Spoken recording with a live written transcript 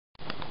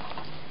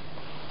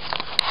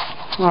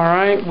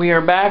Alright, we are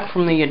back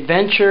from the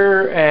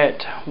adventure at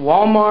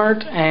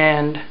Walmart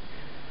and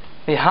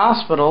the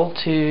hospital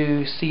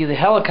to see the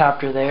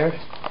helicopter there.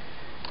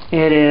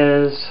 It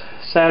is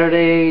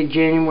Saturday,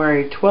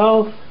 January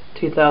 12th,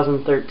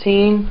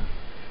 2013.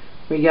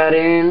 We got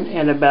in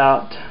at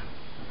about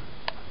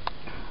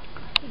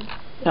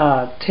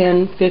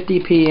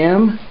 10:50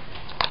 p.m.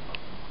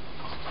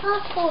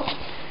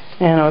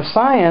 and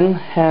Ossian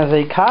has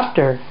a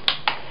copter.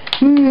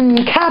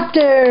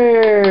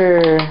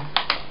 Copter!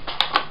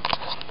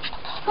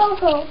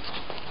 Coco.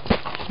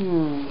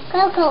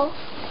 Coco.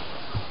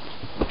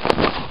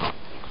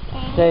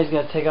 Daddy's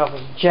got to take off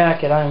his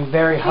jacket. I'm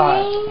very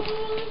hot.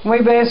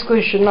 We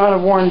basically should not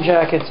have worn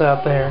jackets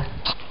out there.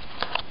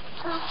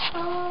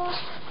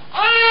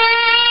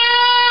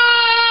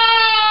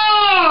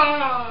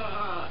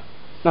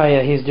 Oh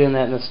yeah, he's doing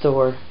that in the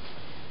store.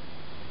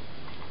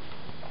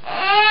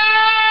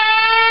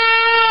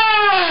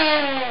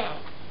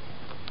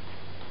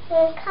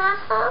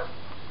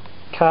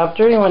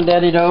 Copter, you want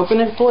Daddy to open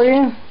it for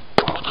you?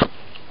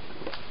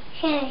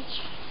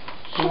 Shush.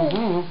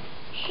 Shush.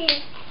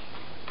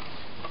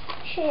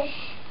 Shush.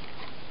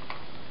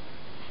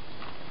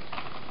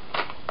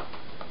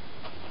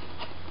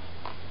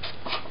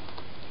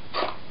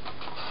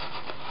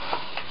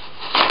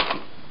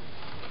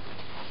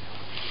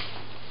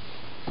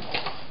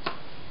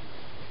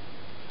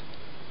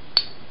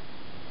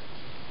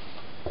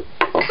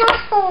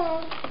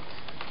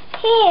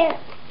 Here.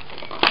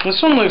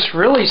 This one looks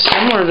really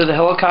similar to the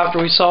helicopter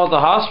we saw at the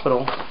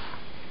hospital.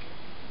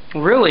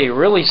 Really,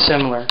 really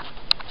similar.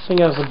 I think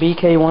it was the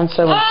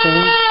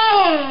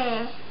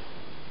BK-117.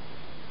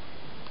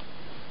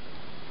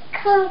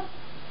 Cool.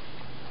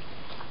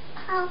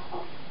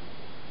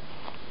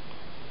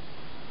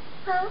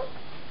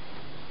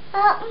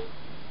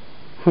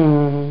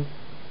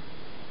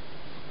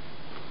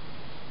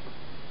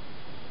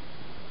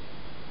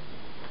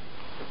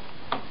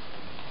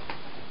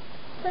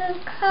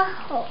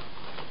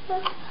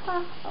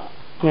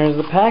 There's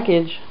the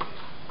package.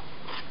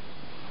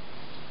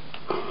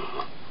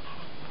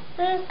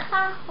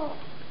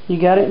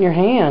 You got it in your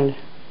hand.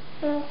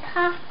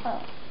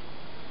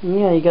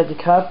 Yeah, you got the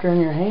copter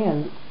in your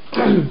hand.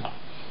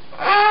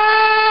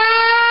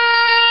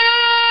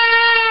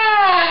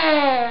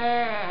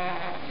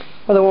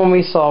 Well, the one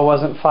we saw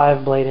wasn't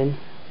 5-bladed.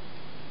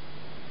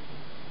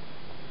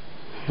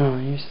 Oh,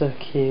 you're so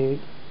cute.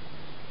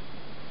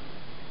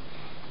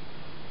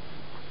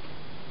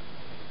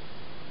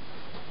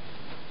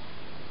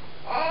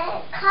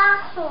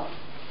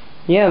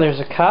 Yeah, there's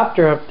a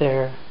copter up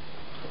there.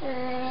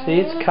 See,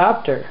 it's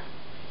copter.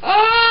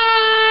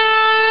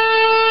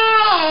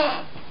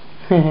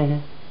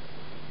 You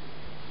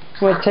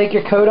want to take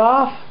your coat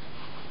off?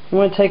 You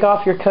want to take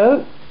off your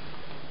coat?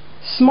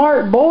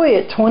 Smart boy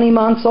at 20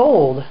 months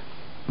old.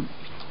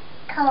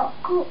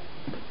 Cool.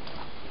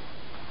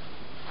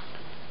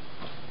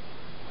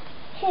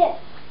 Here.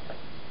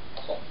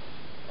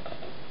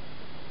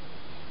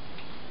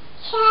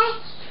 Trash.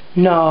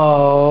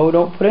 No,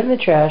 don't put it in the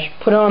trash.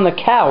 Put it on the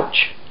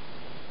couch.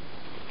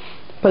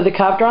 Put the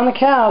copter on the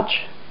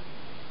couch.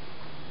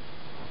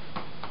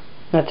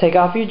 Now take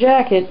off your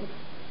jacket.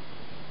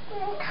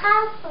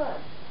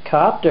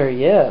 Copter,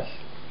 yes.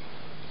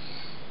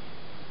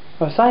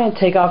 Ossian,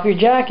 take off your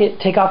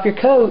jacket. Take off your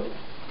coat.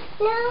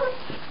 No.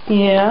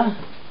 Yeah.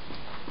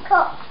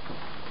 Coat.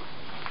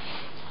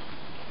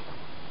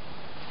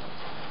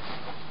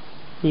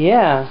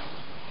 Yeah.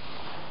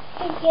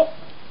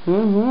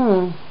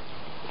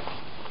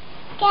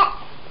 Get.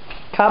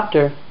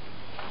 Copter.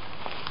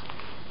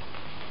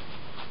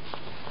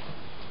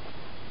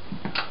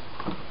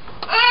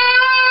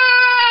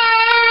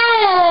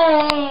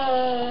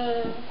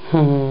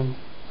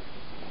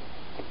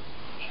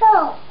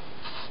 Show.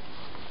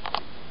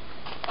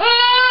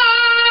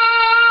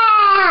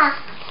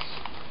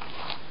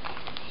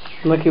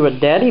 Look at what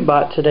Daddy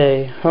bought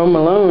today. Home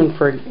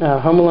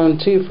Alone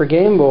 2 for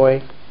Game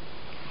Boy.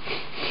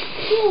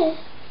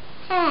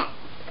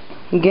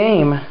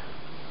 Game.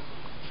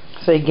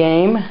 Say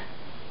game.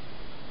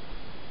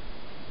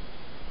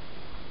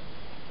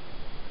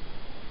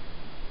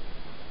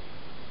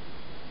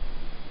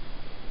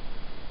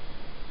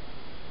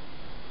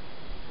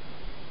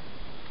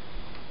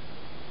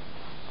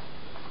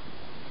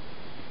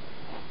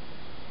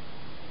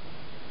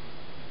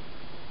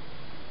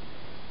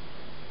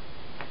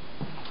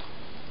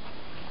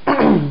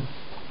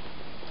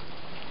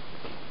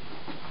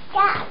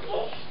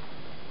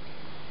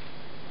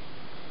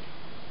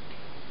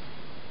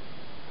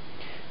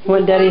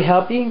 Want Daddy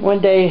help you?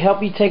 Want Daddy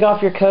help you take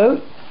off your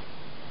coat?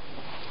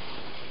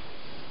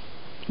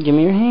 Give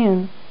me your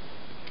hand.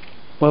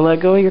 Well,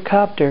 let go of your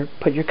copter.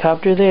 Put your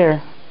copter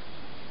there.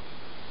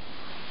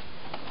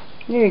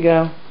 There you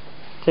go.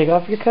 Take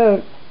off your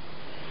coat.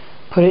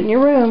 Put it in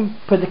your room.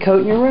 Put the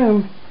coat in your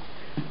room.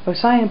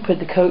 Ossian, put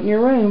the coat in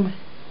your room.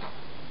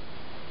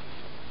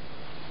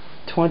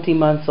 20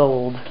 months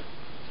old.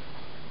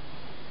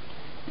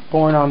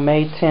 Born on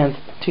May 10th,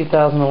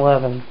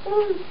 2011.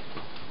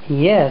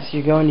 Yes,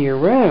 you're going to your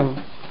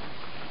room.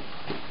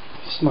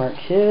 Smart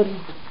kid.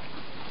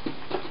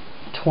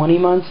 20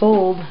 months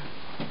old.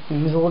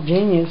 He's a little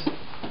genius.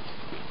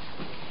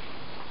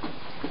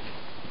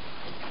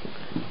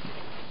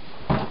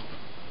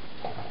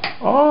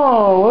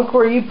 Oh, look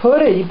where you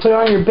put it. You put it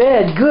on your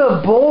bed.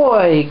 Good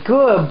boy.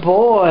 Good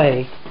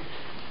boy.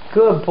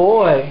 Good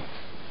boy.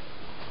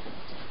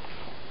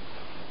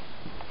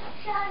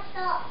 Shut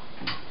up.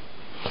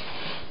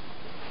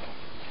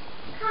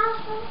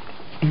 Careful.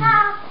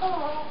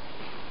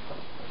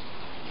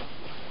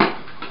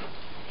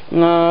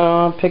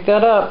 No, pick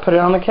that up. Put it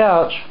on the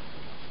couch.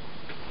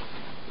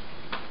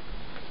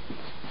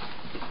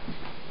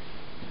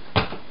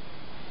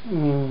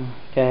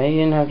 Okay, you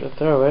didn't have to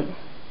throw it.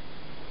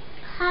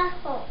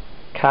 Careful.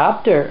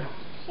 Copter.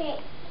 Shake.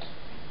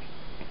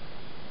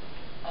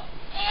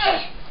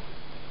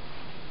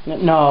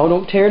 No,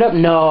 don't tear it up.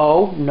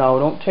 No,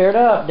 don't tear it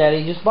up.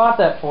 Daddy just bought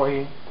that for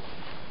you.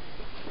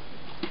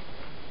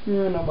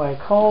 Nobody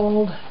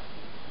called.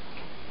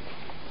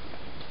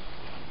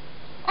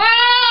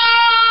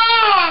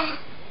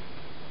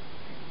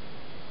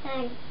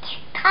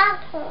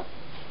 Careful.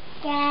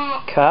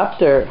 Yeah.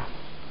 Copter.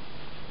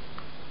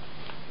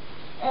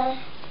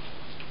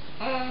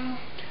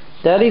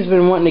 Daddy's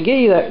been wanting to get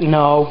you that.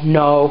 No,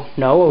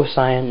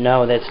 Ossian.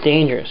 No, that's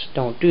dangerous.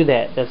 Don't do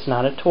that. That's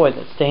not a toy.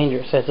 That's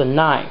dangerous. That's a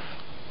knife.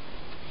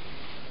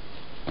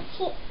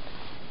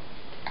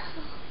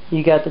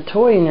 You got the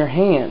toy in your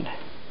hand.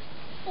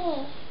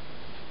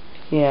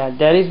 Yeah,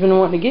 Daddy's been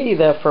wanting to get you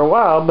that for a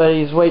while, but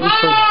he's waiting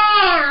for...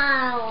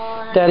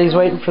 Daddy's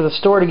waiting for the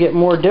store to get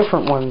more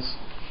different ones.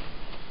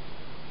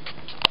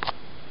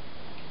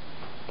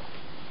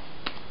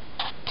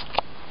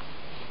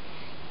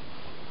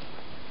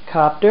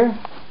 Copter?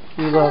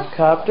 You love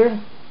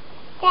Copter?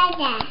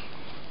 Dada.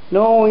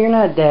 No, you're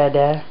not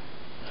Dada.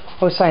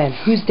 Ossian,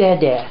 who's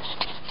Dada?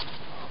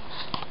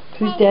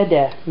 Who's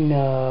Dada?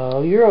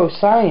 No, you're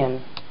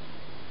Ossian.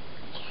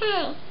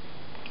 Hey.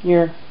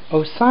 You're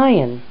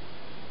Ossian.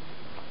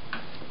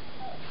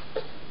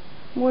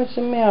 What's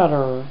the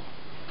matter?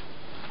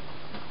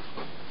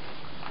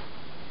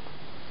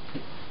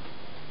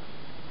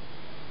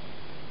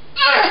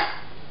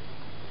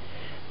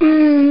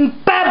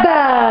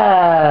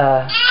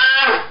 Baba!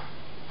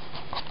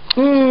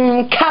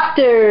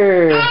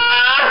 Copter!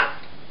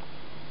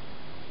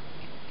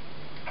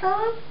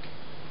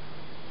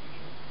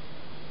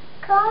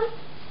 Come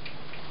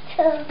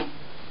to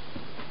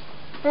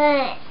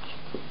bed.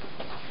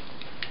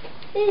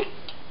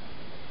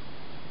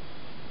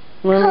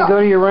 Want me to go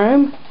to your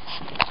room?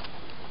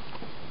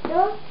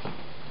 No.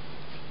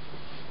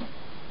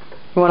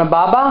 You want a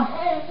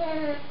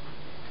baba?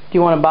 Do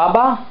you want a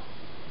baba?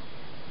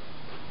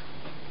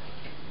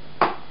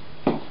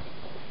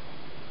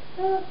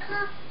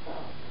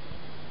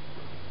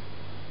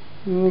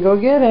 Go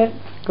get it.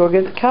 Go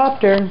get the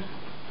copter.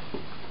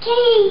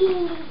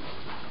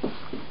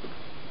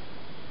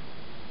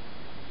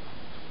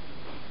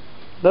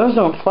 Those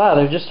don't fly,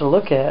 they're just to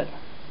look at.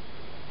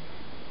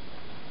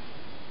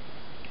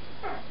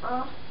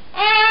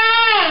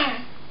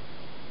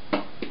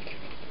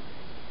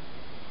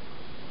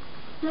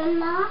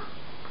 Mama?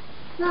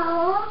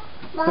 No.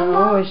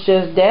 No, it's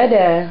just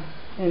Dada.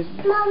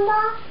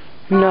 Mama?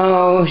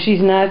 No,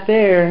 she's not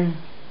there.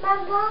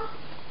 Mama?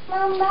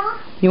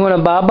 You want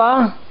a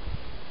baba?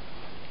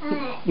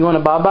 You want a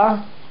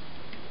baba?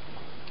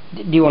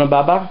 Do you want a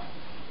baba?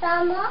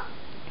 Mama?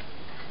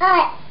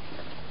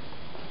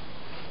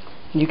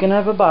 You can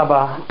have a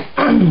baba.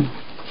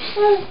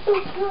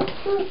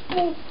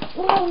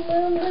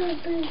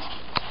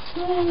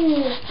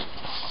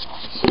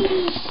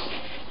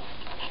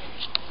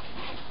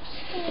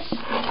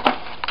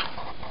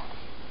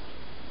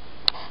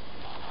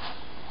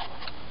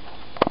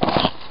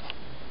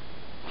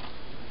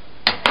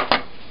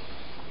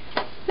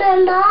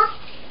 Mama?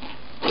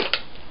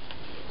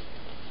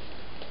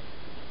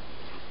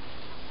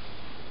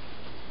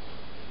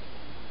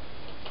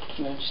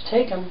 No, just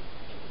take them.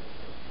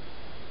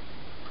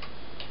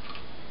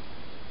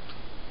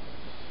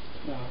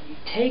 No, you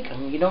take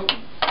them. You don't.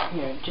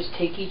 Here, just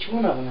take each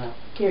one of them out.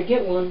 Here,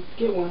 get one.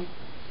 Get one.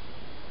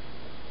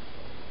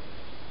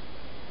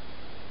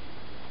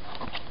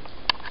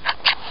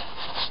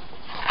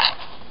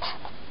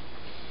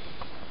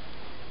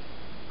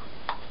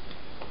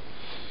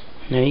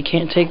 Now you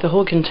can't take the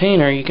whole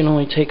container. You can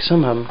only take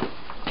some of them.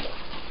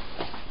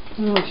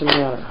 What's the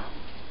matter?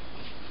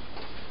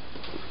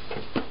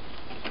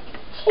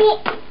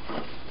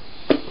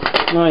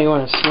 No, you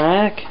want a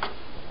snack?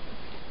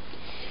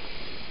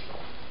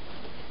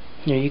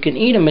 Yeah, you can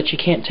eat them, but you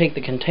can't take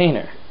the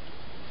container.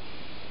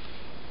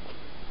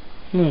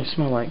 What do they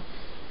smell like?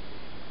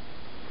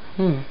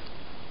 You're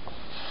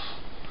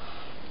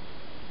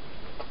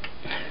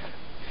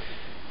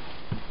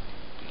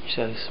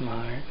so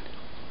smart.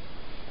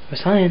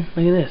 Ossian,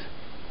 look at this.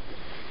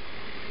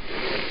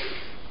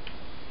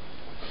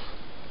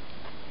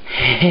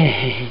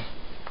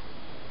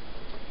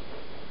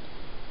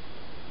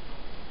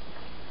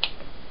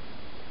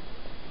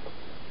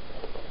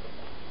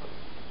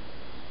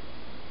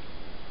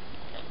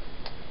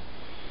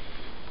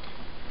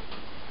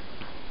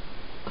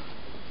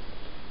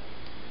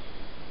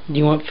 Do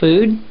you want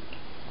food?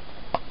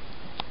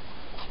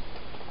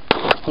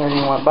 Or do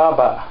you want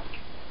Baba?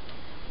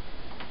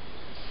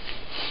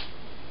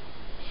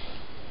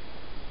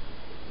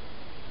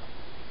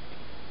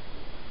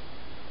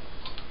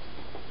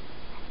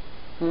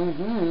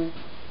 Mm-hmm.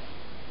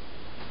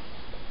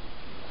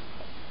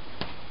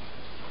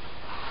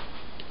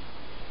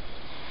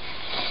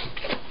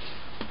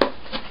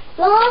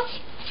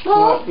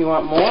 More. You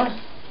want more?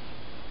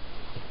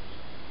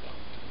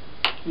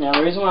 Now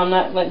the reason why I'm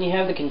not letting you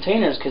have the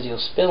containers is because you'll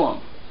spill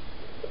them.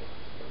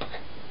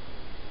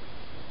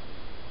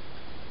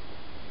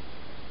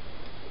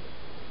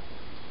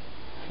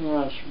 How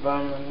much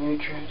vitamin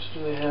nutrients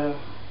do they have?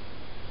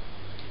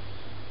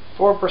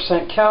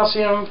 4%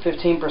 calcium,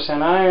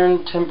 15%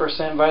 iron,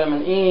 10%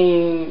 vitamin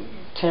E,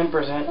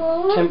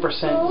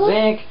 10%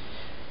 zinc.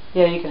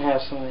 Yeah, you can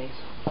have some of these.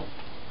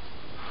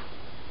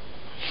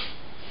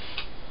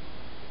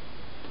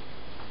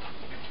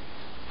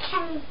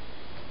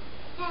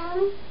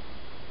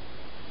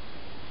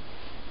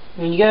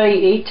 You gotta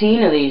eat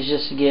 18 of these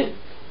just to get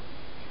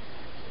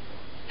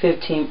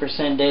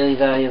 15% daily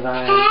value of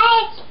iron.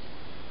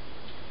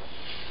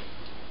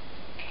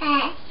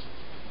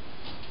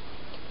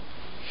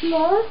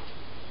 More.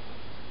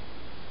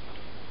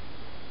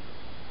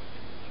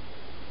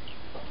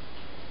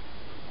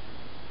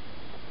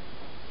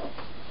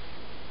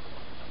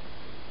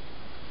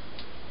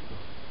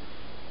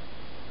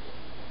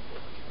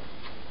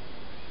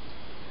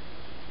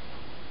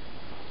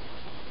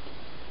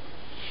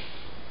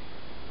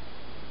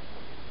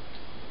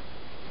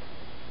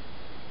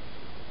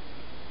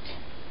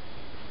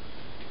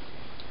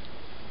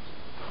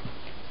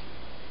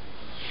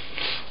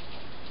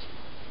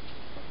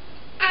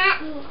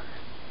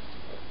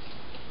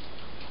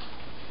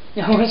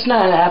 No, it's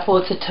not an apple,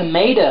 it's a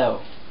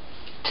tomato.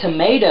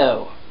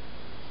 Tomato.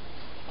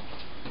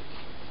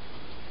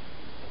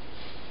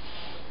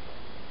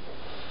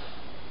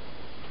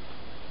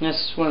 This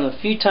is one of the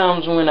few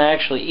times when I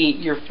actually eat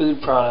your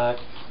food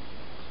product.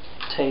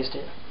 Taste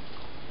it.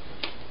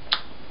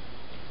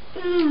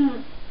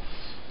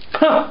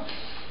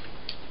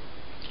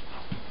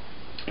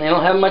 They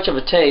don't have much of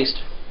a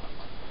taste.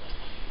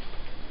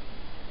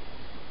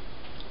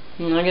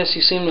 I guess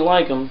you seem to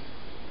like them.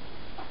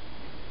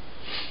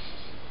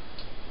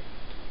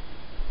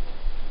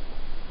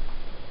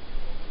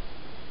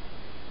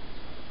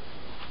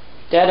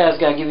 Dada's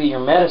got to give you your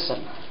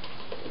medicine.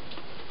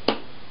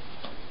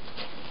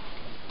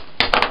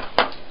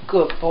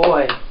 Good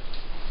boy.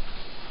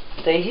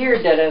 Stay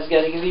here. Daddy's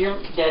got to give you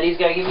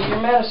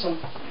your medicine.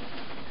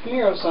 Come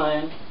here,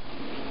 Ossian.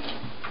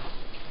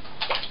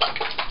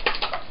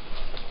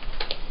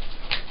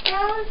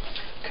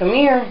 Come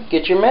here.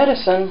 Get your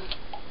medicine.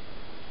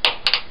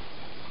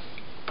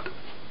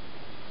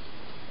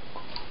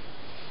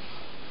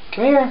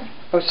 Come here,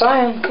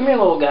 Ossian. Come here,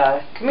 little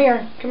guy. Come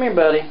here. Come here,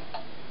 buddy.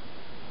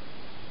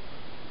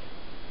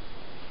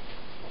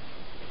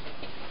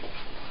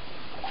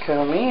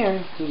 Come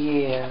here.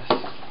 Yes.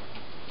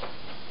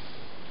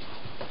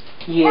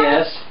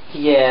 Yes.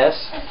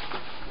 Yes.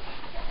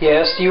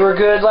 Yes, you were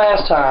good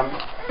last time.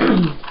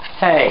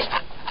 Hey.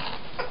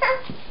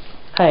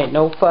 Hey,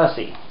 no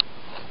fussy.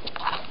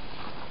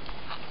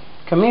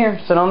 Come here.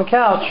 Sit on the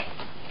couch.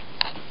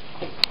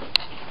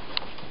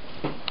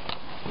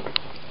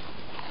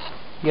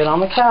 Get on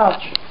the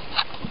couch.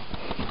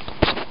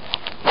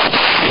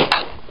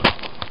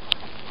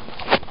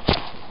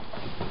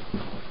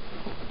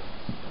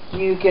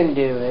 You can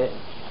do it.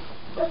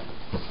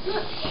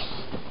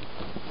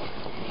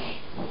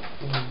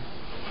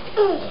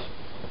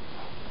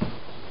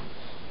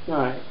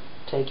 Alright,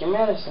 take your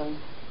medicine.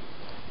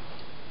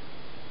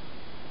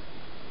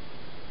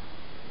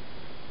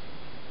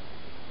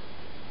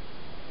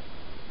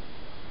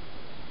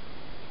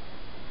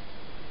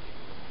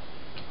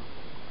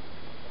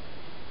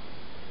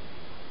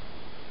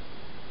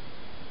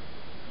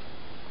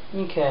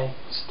 Okay,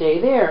 stay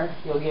there.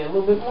 You'll get a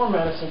little bit more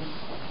medicine.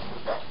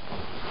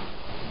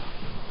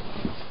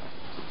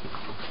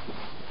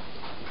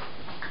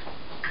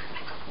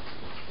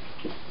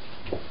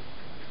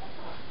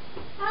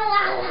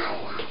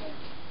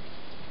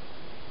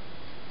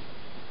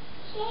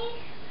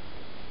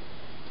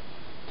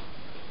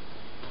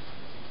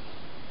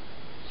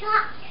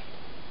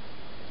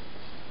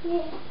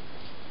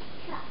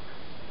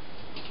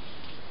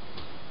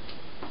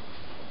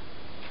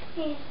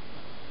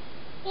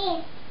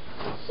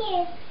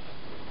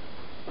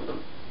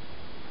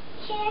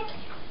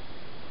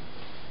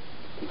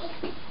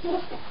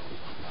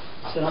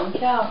 Sit on the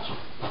couch.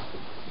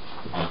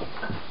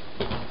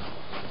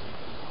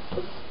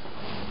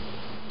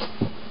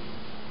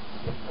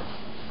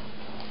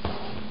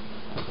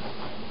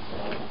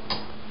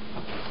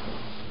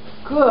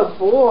 Good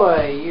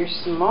boy, you're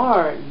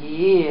smart.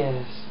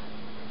 Yes.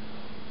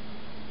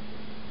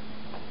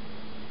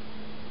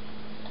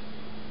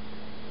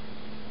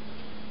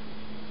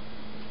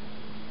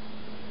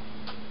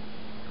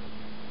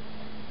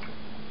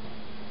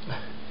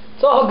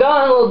 It's all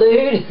gone, little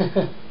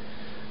dude.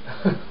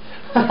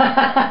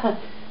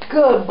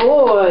 Good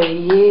boy.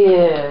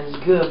 Yes,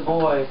 good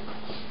boy.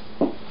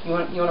 You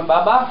want a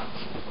baba?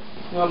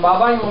 You want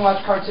baba? You want to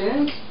watch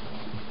cartoons?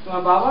 You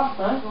want baba?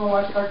 Huh? You want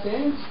to watch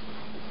cartoons?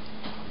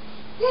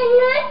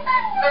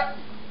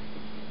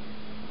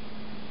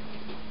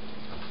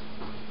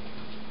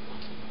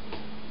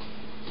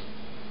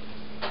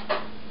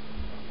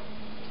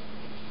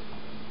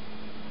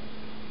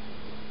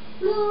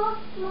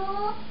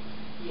 More.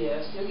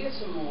 Yes, you'll get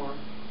some more.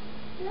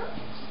 More.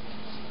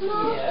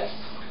 Yes.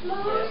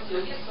 Yes,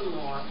 you'll get some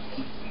more.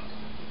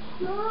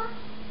 More.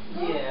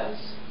 Yes.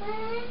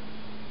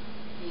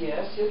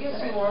 Yes, you'll get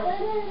some more.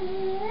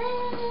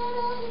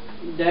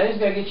 Daddy's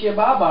gonna get you a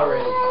baba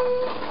ready.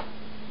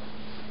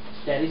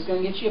 Daddy's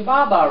gonna get you a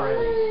baba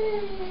ready.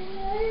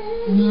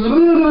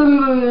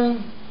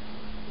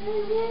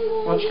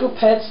 Why don't you go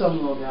pet some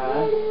little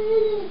guy?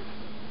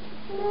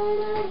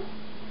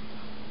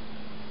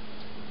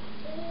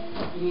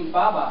 You need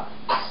baba.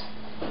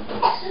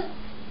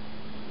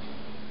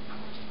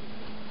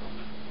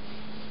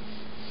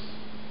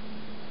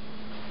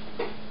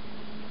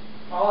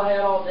 All I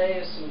had all day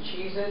is some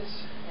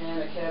Cheez-Its and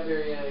a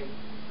Cadbury egg.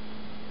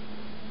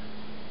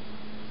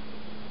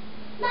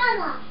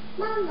 Mama.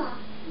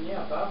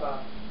 Yeah,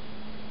 baba.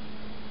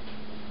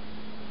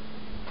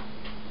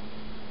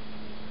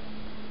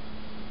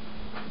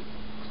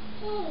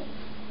 Hey.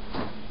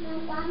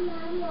 Mama.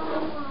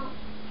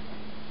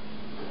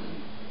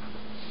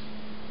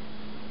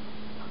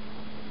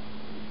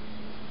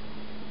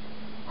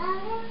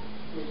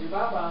 Here's your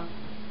baba.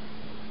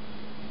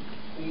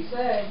 What do you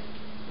say?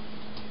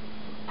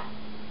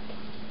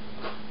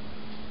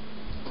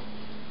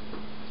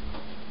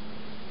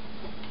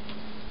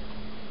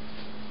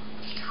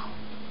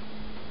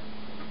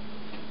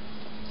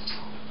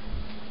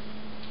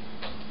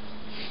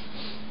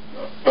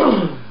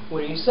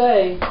 What do you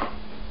say?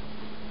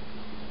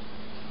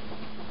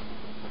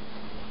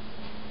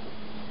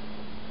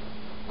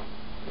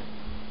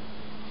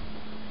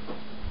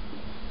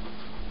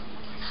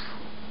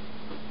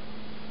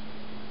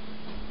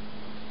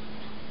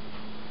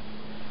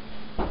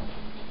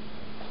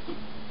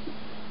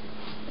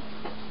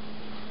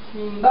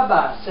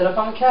 Baba, sit up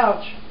on the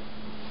couch.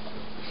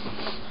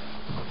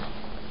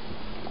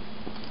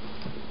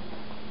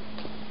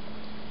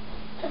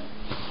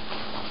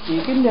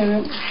 You can do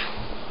it.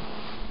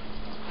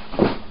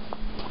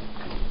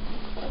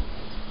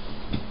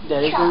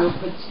 Daddy's gonna go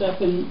put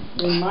stuff in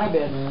my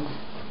bedroom.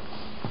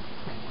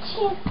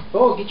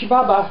 Oh, get your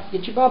baba.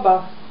 Get your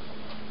baba.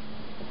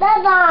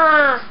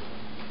 Baba.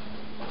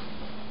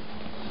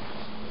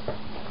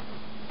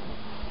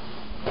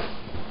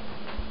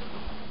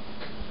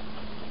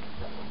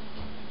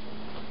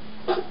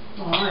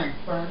 Alright,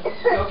 Bert.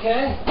 You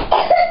okay?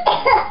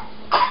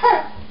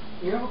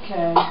 You're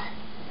okay.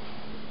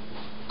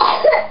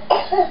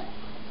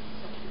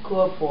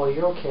 Good boy,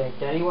 you're okay.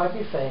 Daddy, wipe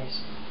your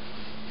face.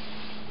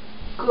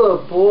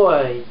 Good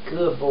boy.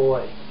 Good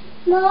boy.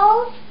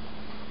 No.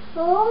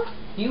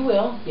 You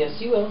will. Yes,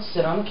 you will.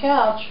 Sit on the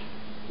couch.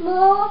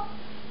 No.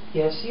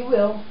 Yes, you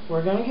will.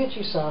 We're going to get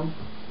you some.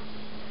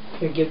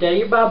 Here, give Daddy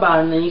your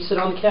bye-bye, and then you sit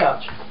on the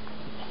couch.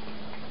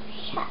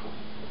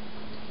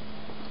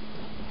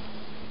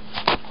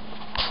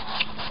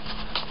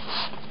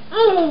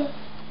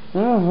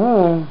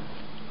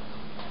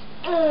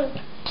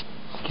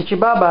 Get your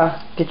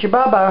baba. Get your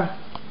baba.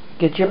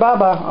 Get your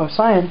baba.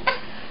 Ossian.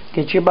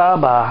 Get your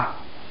baba.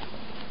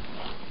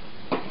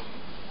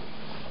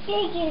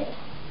 Thank you.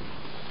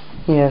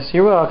 Yes,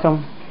 you're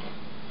welcome.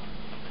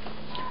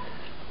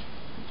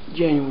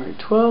 January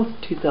 12th,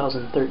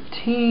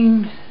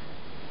 2013.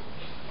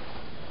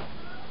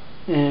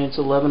 And it's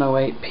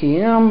 11:08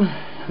 p.m.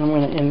 I'm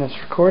going to end this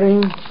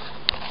recording.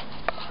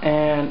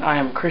 And I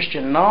am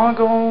Christian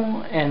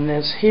Noggle, and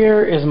this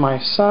here is my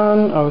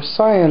son,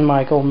 Ossian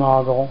Michael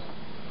Noggle.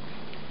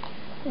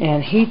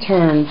 And he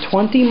turned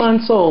 20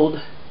 months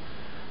old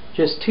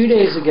just 2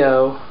 days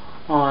ago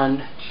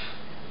on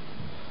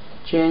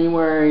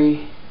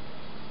January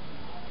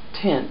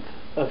 10th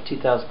of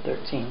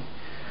 2013.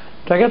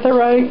 Did I get that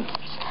right?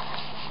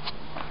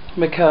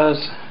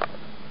 Because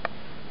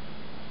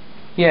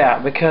he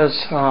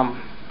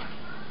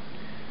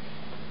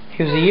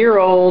was a year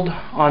old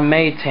on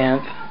May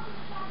 10th.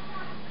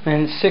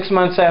 And 6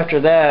 months after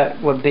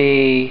that would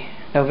be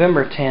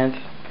November 10th.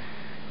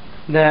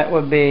 That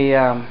would be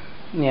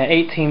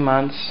 18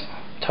 months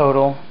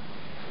total,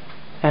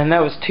 and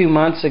that was 2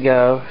 months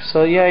ago.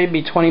 So yeah, he'd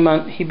be 20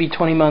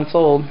 months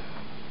old.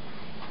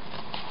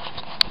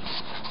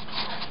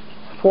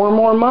 4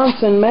 more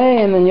months in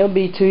May, and then you'll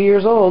be 2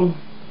 years old.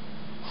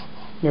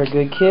 You're a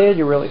good kid.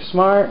 You're really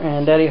smart,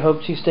 and Daddy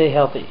hopes you stay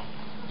healthy.